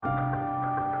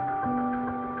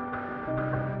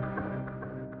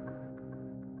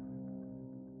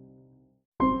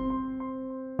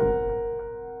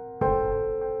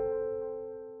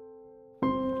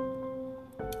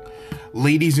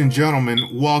Ladies and gentlemen,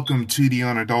 welcome to The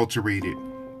Unadulterated.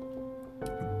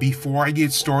 Before I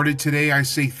get started today, I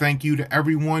say thank you to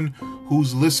everyone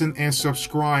who's listened and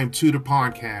subscribed to the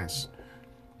podcast.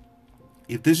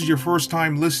 If this is your first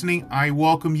time listening, I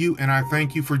welcome you and I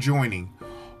thank you for joining.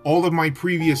 All of my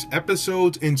previous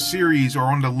episodes and series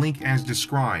are on the link as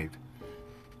described.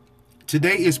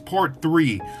 Today is part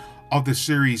 3 of the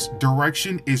series,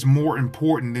 Direction is More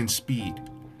Important Than Speed.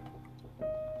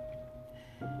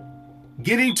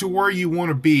 Getting to where you want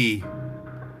to be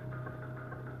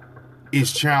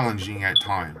is challenging at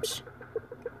times.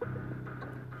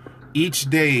 Each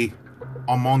day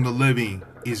among the living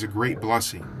is a great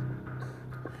blessing.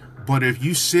 But if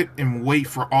you sit and wait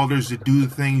for others to do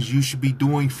the things you should be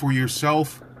doing for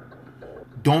yourself,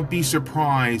 don't be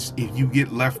surprised if you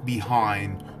get left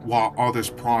behind while others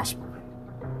prosper.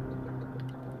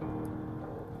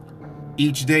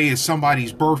 Each day is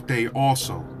somebody's birthday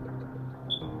also.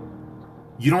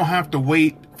 You don't have to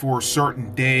wait for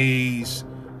certain days,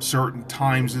 certain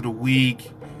times of the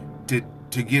week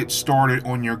to get started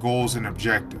on your goals and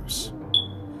objectives.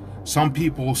 Some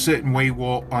people sit and wait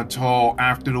until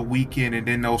after the weekend and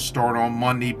then they'll start on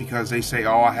Monday because they say,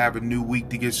 oh, I have a new week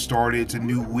to get started. It's a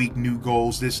new week, new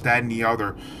goals, this, that, and the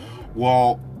other.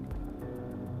 Well,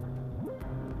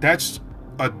 that's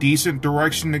a decent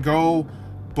direction to go,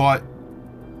 but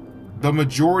the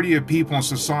majority of people in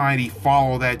society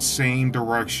follow that same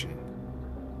direction.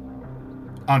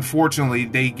 Unfortunately,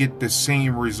 they get the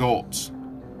same results,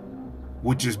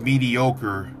 which is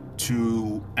mediocre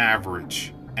to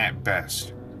average at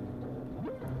best.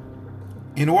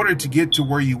 In order to get to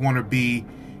where you want to be,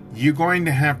 you're going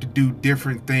to have to do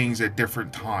different things at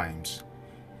different times.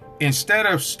 Instead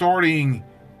of starting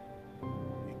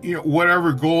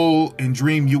whatever goal and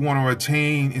dream you want to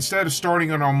attain, instead of starting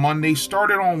it on Monday,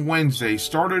 start it on Wednesday,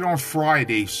 start it on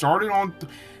Friday,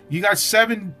 you got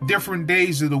 7 different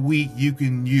days of the week you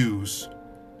can use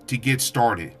to get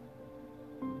started.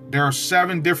 There are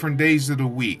 7 different days of the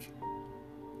week.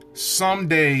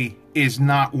 Someday is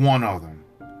not one of them.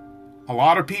 A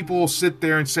lot of people will sit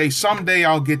there and say, someday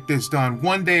I'll get this done.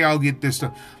 One day I'll get this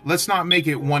done. Let's not make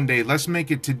it one day. Let's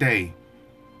make it today.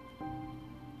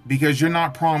 Because you're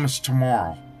not promised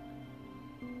tomorrow.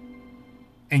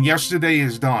 And yesterday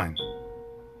is done.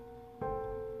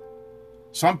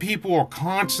 Some people are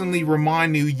constantly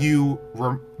reminding you,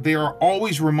 they are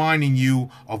always reminding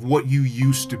you of what you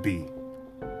used to be.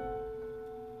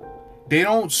 They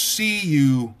don't see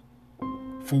you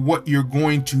for what you're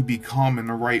going to become in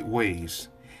the right ways.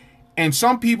 And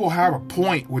some people have a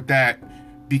point with that,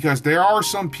 because there are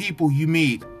some people you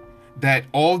meet that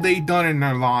all they've done in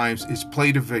their lives is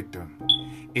play the victim.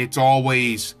 It's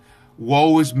always,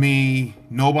 woe is me,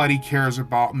 nobody cares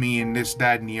about me, and this,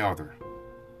 that, and the other.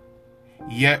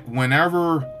 Yet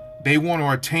whenever they want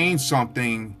to attain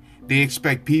something, they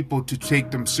expect people to take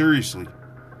them seriously.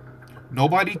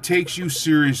 Nobody takes you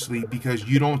seriously because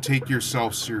you don't take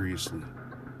yourself seriously.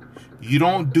 You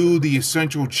don't do the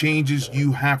essential changes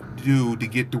you have to do to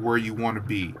get to where you want to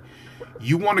be.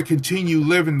 You want to continue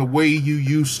living the way you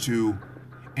used to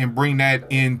and bring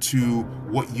that into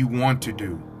what you want to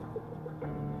do.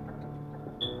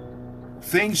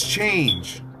 Things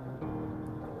change.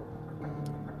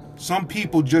 Some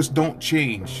people just don't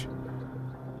change.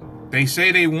 They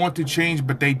say they want to change,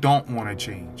 but they don't want to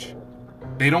change.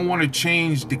 They don't want to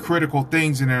change the critical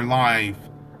things in their life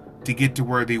to get to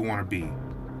where they want to be.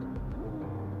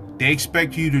 They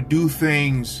expect you to do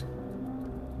things,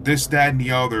 this, that, and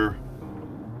the other,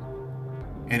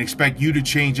 and expect you to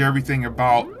change everything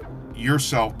about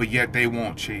yourself, but yet they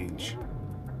won't change.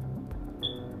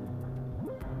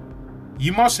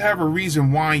 You must have a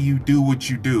reason why you do what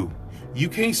you do. You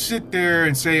can't sit there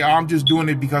and say, I'm just doing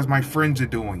it because my friends are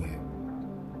doing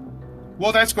it.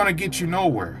 Well, that's going to get you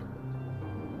nowhere.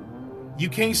 You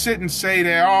can't sit and say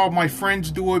that, oh, my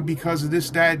friends do it because of this,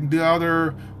 that, and the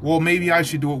other. Well, maybe I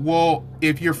should do it. Well,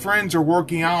 if your friends are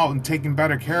working out and taking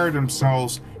better care of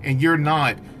themselves and you're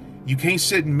not, you can't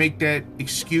sit and make that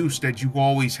excuse that you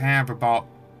always have about,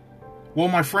 well,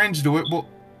 my friends do it. Well,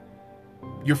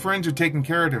 your friends are taking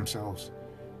care of themselves.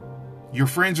 Your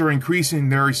friends are increasing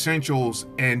their essentials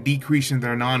and decreasing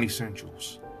their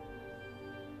non-essentials.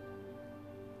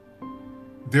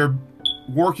 They're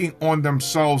working on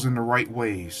themselves in the right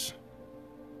ways.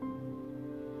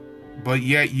 But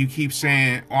yet you keep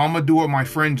saying, oh, I'm going to do what my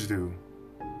friends do.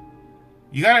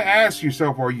 You got to ask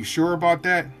yourself, are you sure about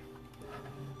that?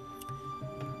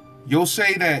 You'll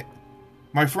say that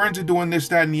my friends are doing this,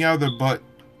 that, and the other, but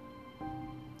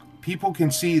people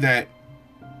can see that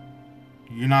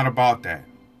you're not about that.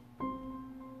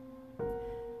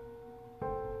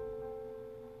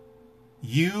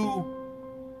 You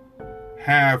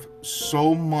have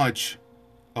so much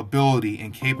ability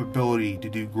and capability to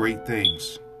do great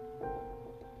things.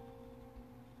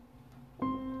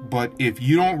 But if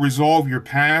you don't resolve your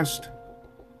past,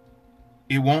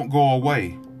 it won't go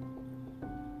away.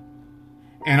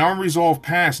 An unresolved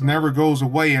past never goes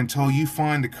away until you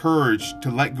find the courage to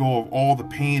let go of all the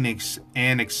pain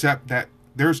and accept that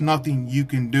there's nothing you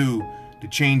can do to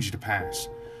change the past.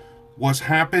 What's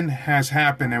happened has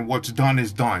happened, and what's done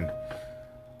is done.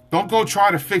 Don't go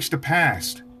try to fix the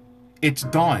past. It's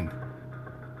done.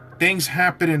 Things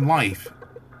happen in life.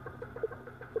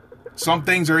 Some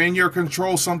things are in your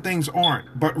control, some things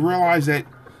aren't. But realize that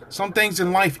some things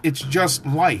in life, it's just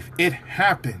life. It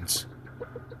happens.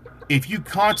 If you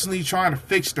constantly try to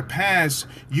fix the past,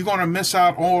 you're going to miss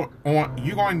out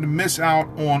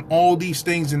on all these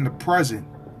things in the present.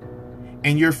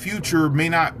 And your future may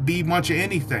not be much of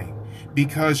anything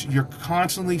because you're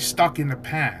constantly stuck in the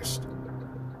past.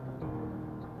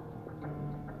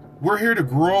 We're here to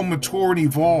grow, mature, and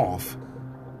evolve.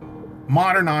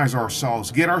 Modernize ourselves,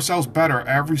 get ourselves better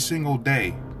every single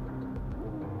day.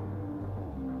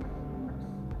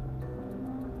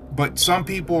 But some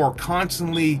people are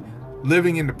constantly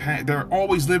living in the past. They're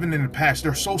always living in the past.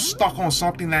 They're so stuck on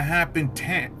something that happened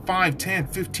 5, 10,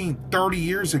 15, 30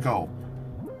 years ago.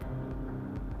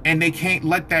 And they can't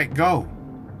let that go.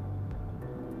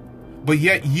 But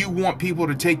yet you want people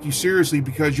to take you seriously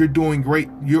because you're doing great.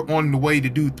 You're on the way to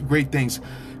do great things.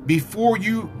 Before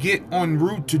you get en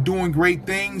route to doing great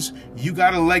things, you got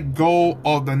to let go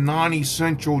of the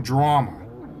non-essential drama.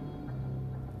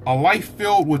 A life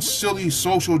filled with silly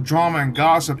social drama and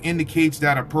gossip indicates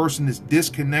that a person is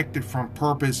disconnected from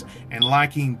purpose and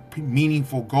lacking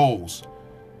meaningful goals.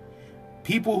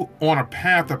 People on a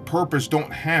path of purpose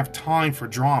don't have time for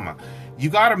drama. You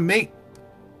got to make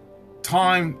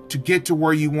time to get to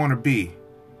where you want to be.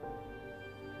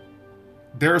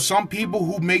 There are some people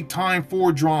who make time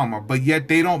for drama, but yet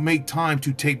they don't make time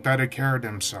to take better care of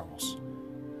themselves.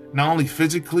 Not only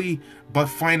physically, but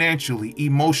financially,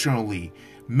 emotionally,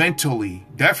 mentally,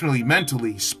 definitely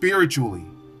mentally, spiritually.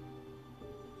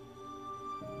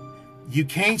 You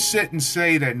can't sit and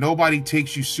say that nobody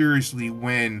takes you seriously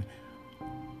when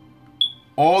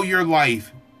all your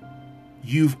life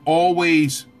you've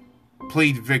always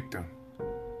played victim.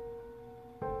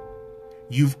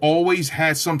 You've always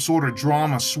had some sort of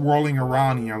drama swirling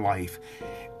around in your life.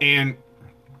 And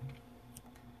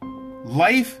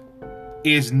life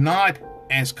is not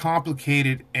as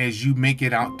complicated as you make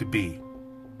it out to be.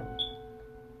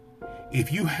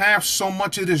 If you have so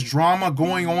much of this drama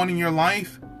going on in your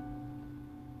life,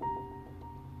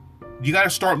 you got to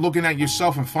start looking at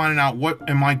yourself and finding out, what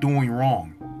am I doing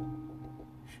wrong?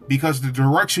 Because the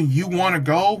direction you want to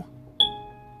go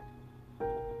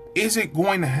isn't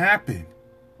going to happen.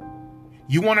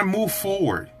 You want to move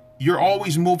forward. You're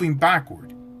always moving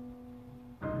backward.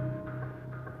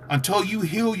 Until you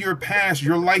heal your past,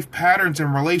 your life patterns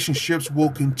and relationships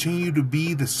will continue to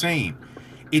be the same.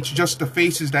 It's just the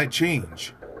faces that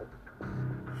change.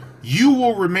 You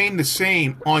will remain the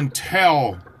same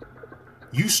until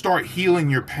you start healing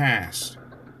your past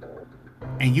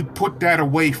and you put that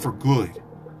away for good.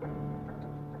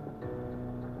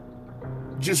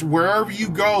 Just wherever you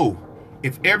go,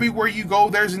 if everywhere you go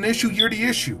there's an issue, you're the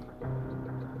issue.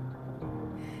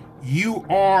 You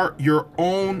are your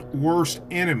own worst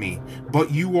enemy,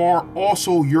 but you are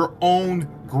also your own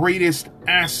greatest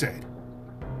asset.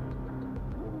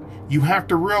 You have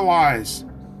to realize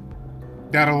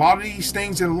that a lot of these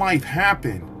things in life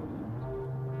happen,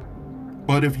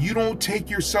 but if you don't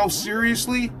take yourself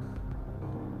seriously,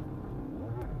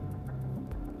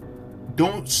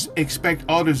 don't expect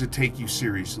others to take you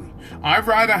seriously. I'd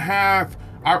rather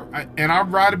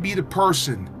be the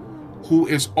person who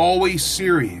is always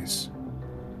serious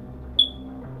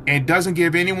and doesn't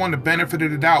give anyone the benefit of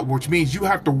the doubt, which means you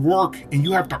have to work and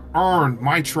you have to earn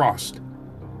my trust,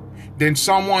 than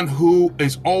someone who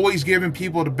is always giving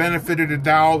people the benefit of the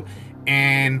doubt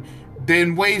and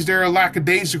then ways they're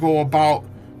lackadaisical about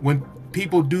when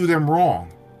people do them wrong.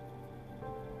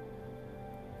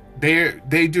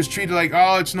 They just treat it like,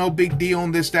 oh, it's no big deal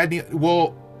and this, that, and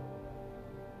well,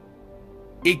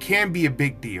 it can be a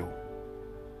big deal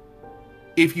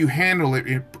if you handle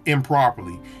it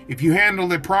improperly. If you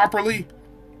handle it properly,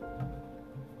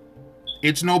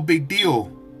 it's no big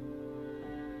deal.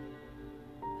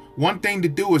 One thing to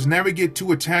do is never get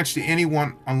too attached to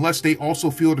anyone unless they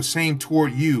also feel the same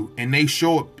toward you, and they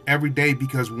show it every day,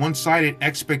 because one-sided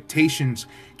expectations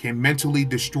can mentally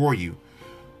destroy you.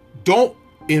 Don't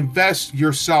invest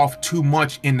yourself too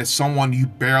much into someone you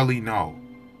barely know.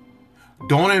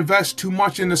 Don't invest too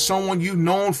much into someone you've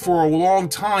known for a long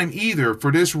time either,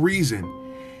 for this reason.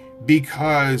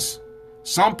 Because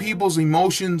some people's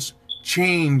emotions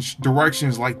change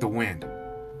directions like the wind.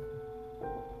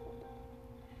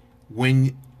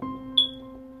 When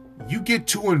you get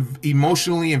too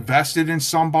emotionally invested in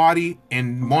somebody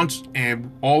and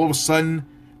all of a sudden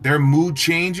their mood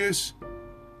changes,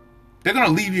 they're going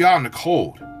to leave you out in the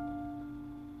cold.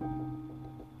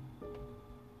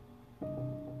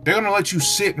 They're going to let you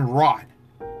sit and rot.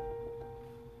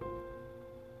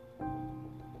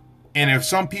 And if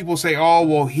some people say, oh,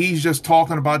 well, he's just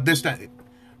talking about this, that,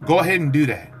 go ahead and do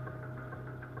that.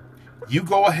 You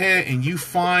go ahead and you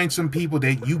find some people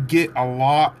that you get a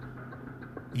lot.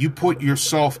 You put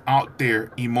yourself out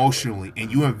there emotionally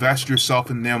and you invest yourself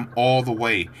in them all the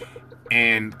way.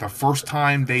 And the first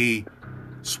time they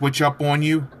switch up on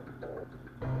you,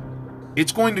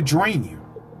 it's going to drain you.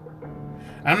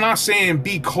 I'm not saying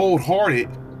be cold-hearted.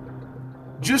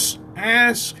 Just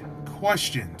ask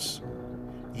questions.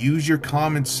 Use your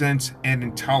common sense and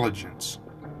intelligence.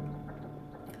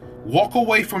 Walk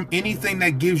away from anything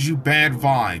that gives you bad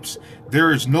vibes.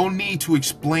 There is no need to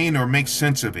explain or make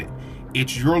sense of it.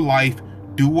 It's your life.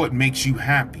 Do what makes you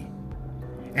happy.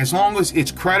 As long as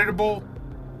it's creditable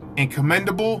and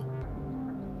commendable,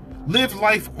 live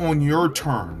life on your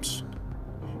terms.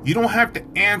 You don't have to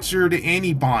answer to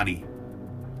anybody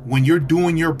when you're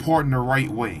doing your part in the right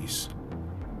ways.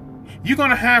 You're going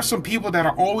to have some people that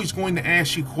are always going to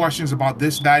ask you questions about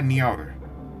this, that, and the other.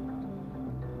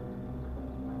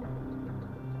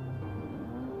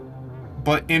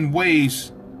 But in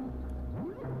ways,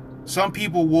 some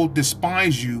people will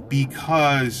despise you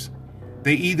because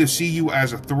they either see you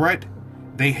as a threat,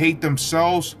 they hate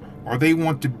themselves, or they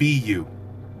want to be you.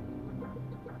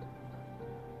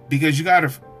 Because you got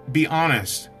to be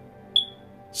honest.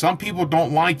 Some people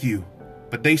don't like you,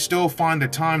 but they still find the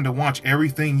time to watch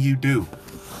everything you do.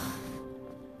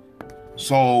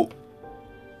 So,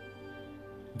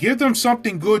 give them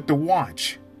something good to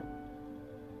watch.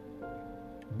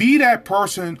 Be that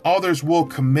person others will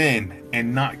commend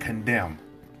and not condemn.